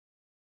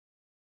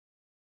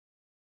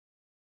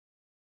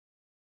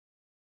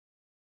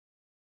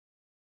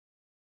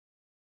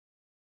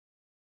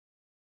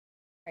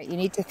All right, you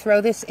need to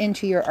throw this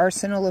into your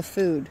arsenal of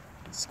food.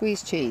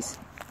 Squeeze cheese.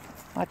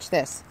 Watch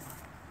this.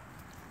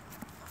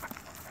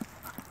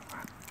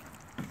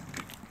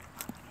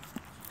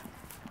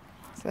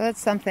 So that's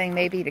something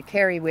maybe to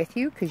carry with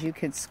you, because you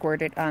could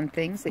squirt it on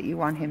things that you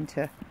want him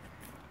to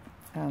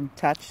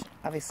touch.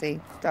 Obviously,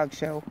 dog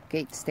show,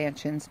 gate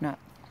stanchions, not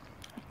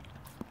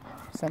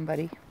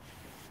somebody.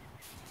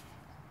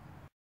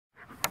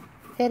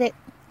 Hit it.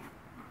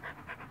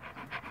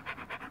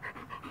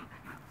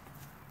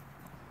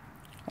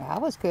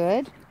 That was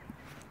good.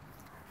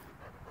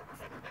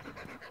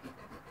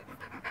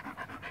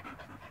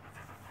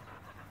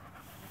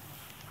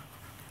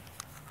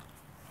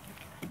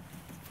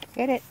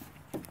 Hit it.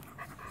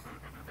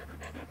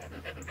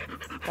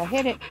 Go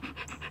hit it.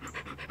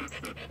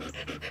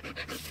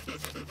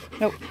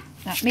 Nope,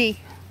 not me.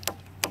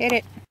 Hit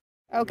it.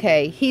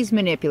 Okay, he's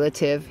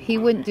manipulative. He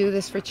wouldn't do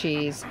this for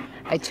cheese.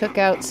 I took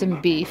out some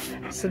beef,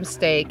 some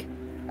steak.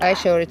 I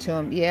showed it to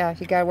him. Yeah,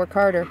 you gotta work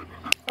harder.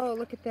 Oh,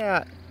 look at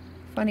that.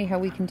 Funny how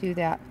we can do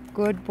that.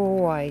 Good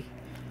boy.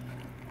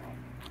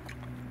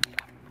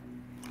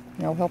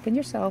 No helping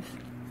yourself.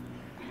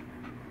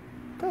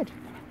 Good.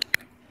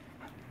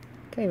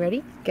 Okay,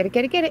 ready? Get it,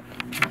 get it, get it.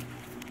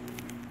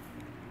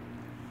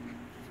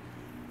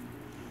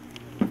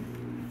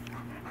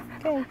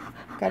 Okay,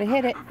 gotta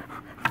hit it.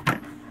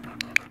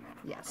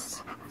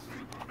 Yes.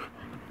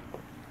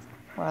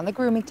 We're on the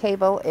grooming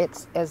table.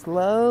 It's as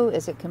low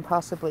as it can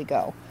possibly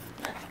go.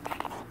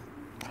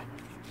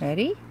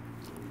 Ready?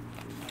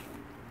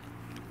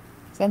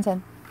 Zen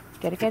Zen.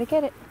 Get it, get it,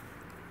 get it.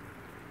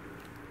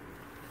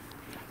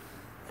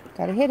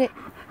 Gotta hit it.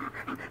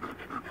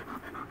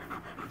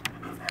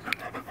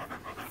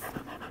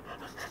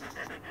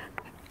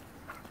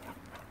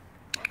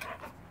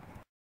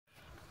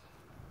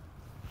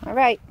 All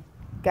right,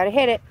 gotta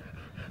hit it.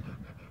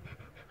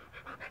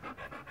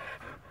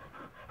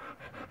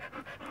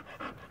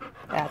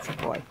 That's a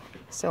boy.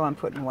 So I'm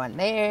putting one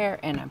there,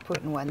 and I'm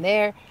putting one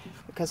there,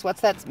 because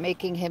what's that's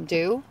making him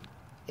do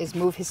is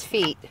move his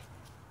feet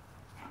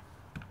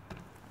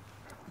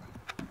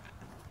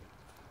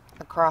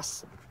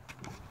across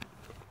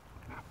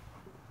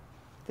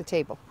the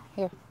table.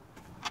 Here.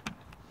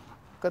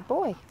 Good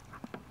boy.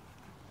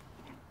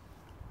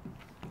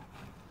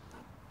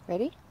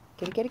 Ready?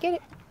 Get it, get it, get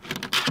it.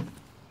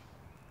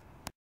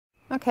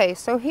 Okay,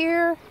 so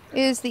here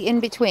is the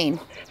in-between.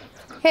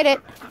 Hit it.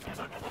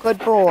 Good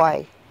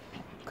boy.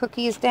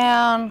 Cookie is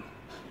down.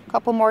 A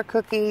couple more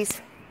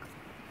cookies.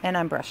 And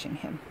I'm brushing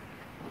him.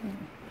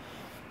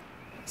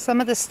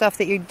 Some of the stuff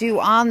that you do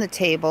on the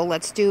table,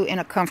 let's do in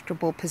a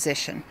comfortable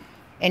position.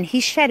 And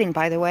he's shedding,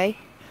 by the way,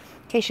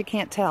 in case you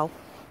can't tell.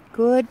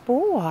 Good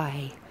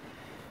boy.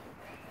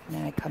 And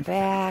then I come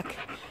back.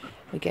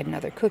 We get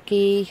another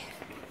cookie.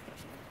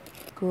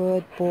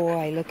 Good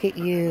boy. Look at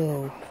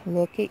you.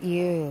 Look at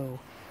you.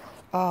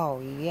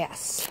 Oh,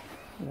 yes.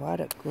 What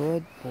a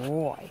good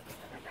boy.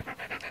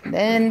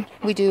 Then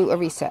we do a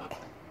reset.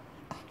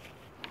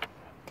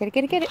 Get it,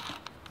 get it, get it.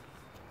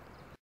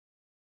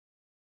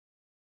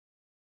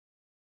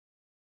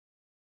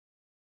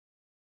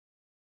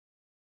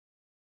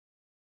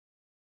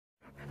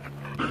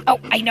 Oh,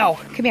 I know.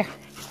 Come here.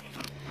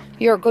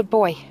 You're a good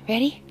boy.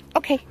 Ready?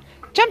 Okay.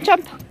 Jump,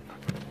 jump.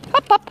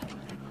 Up, up.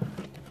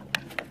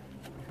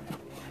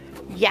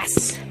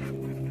 Yes.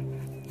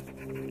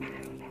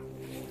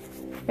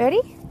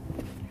 Ready?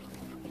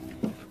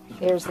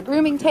 Here's the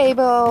grooming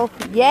table.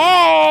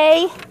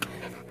 Yay!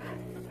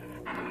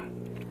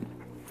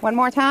 One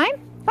more time.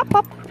 Up,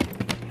 up.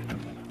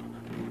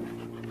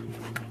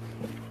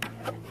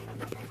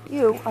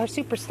 You are a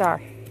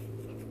superstar.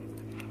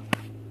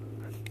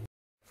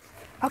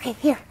 Okay,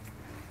 here.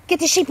 Get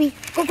the sheepy.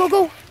 Go, go,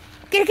 go.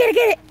 Get it, get it,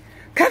 get it.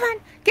 Come on.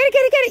 Get it,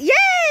 get it, get it.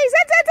 Yay!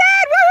 Zed, zed,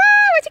 zed.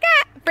 Woohoo! What you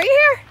got? Bring it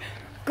here.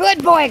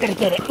 Good boy. I'm going to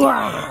get it.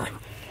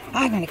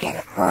 I'm going to get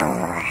it.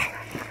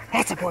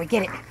 That's a boy.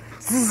 Get it.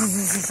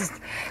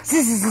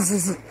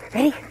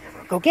 Ready?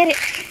 Go get it.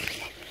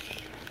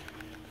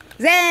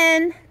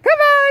 Zen. Come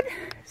on.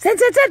 Zen,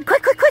 zen, zen.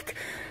 Quick, quick, quick.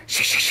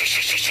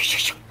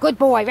 Good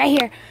boy. Right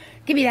here.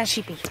 Give me that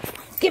sheepy.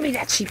 Give me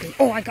that sheepy.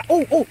 Oh, I got.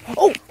 Oh, oh,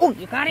 oh, oh.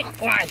 You got it?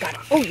 Oh, I got it.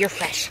 Oh, you're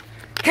fresh.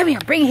 Come here.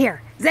 Bring it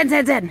here. Zen,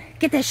 zen, zen.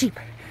 Get that sheep.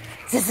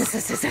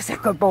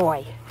 Good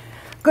boy.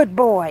 Good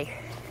boy.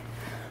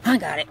 I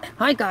got it.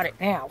 I got it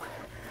now.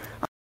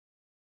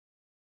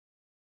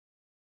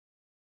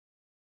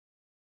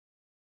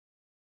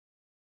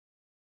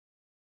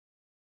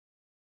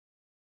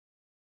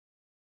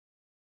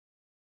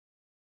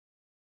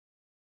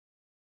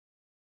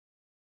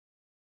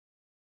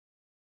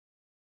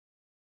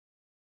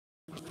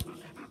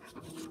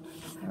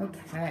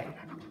 Okay,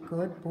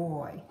 good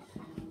boy.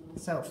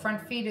 So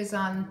front feet is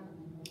on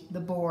the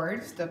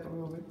board. Step a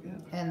little bit, yeah.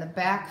 And the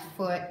back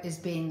foot is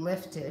being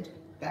lifted.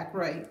 Back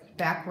right.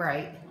 Back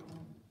right.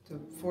 To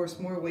force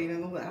more weight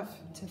on the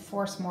left. To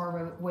force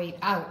more weight,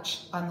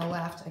 ouch, on the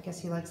left. I guess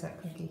he likes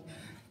that cookie.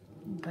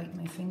 Bite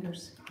my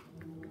fingers.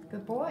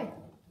 Good boy.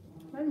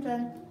 I'm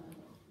done.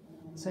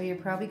 So you're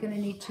probably going to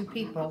need two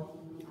people.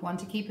 One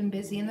to keep him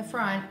busy in the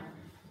front.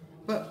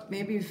 But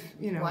maybe if,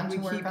 you know, One we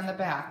to work keep on the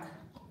back.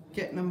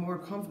 getting them more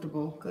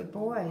comfortable. Good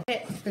boy.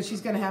 Because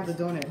she's going to have the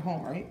donut at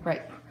home, right?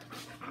 Right.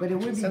 But it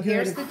would be So good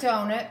here's if the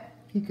donut.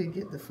 he could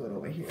get the foot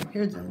over here.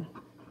 Here's the...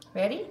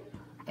 Ready?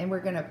 And we're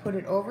going to put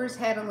it over his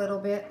head a little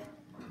bit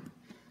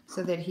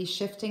so that he's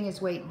shifting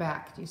his weight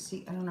back. Do you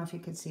see? I don't know if you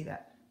can see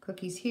that.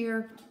 Cookie's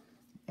here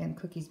and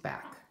Cookie's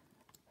back.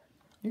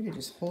 You could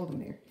just hold him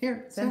there.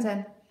 Here,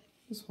 Zen.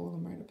 just hold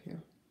him right up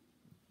here.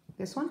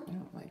 This one? I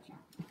don't like you.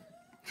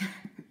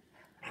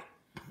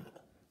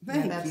 Yeah,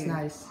 Thank that's you.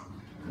 nice.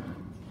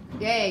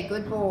 Yay,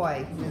 good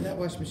boy. Yeah, that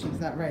wash machine's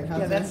not right.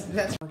 How's Yeah, that?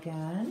 that's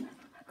again.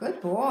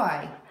 Good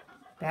boy.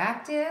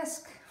 Back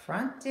disc,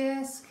 front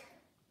disc.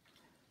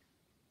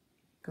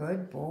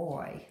 Good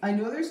boy. I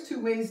know there's 2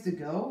 ways to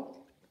go,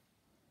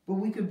 but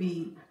we could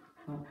be...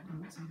 Oh,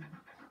 I'm not saying that.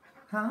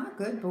 Huh?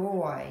 Good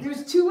boy.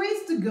 There's 2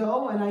 ways to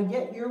go, and I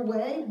get your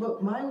way,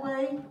 but my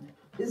way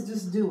is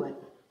just do it.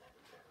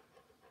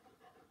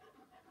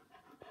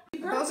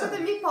 Those are the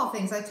meatball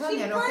things. I tell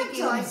you, I don't think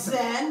he likes them.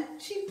 Zen.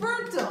 She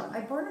burnt them. I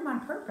burned them on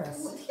purpose.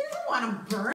 He doesn't want them burnt.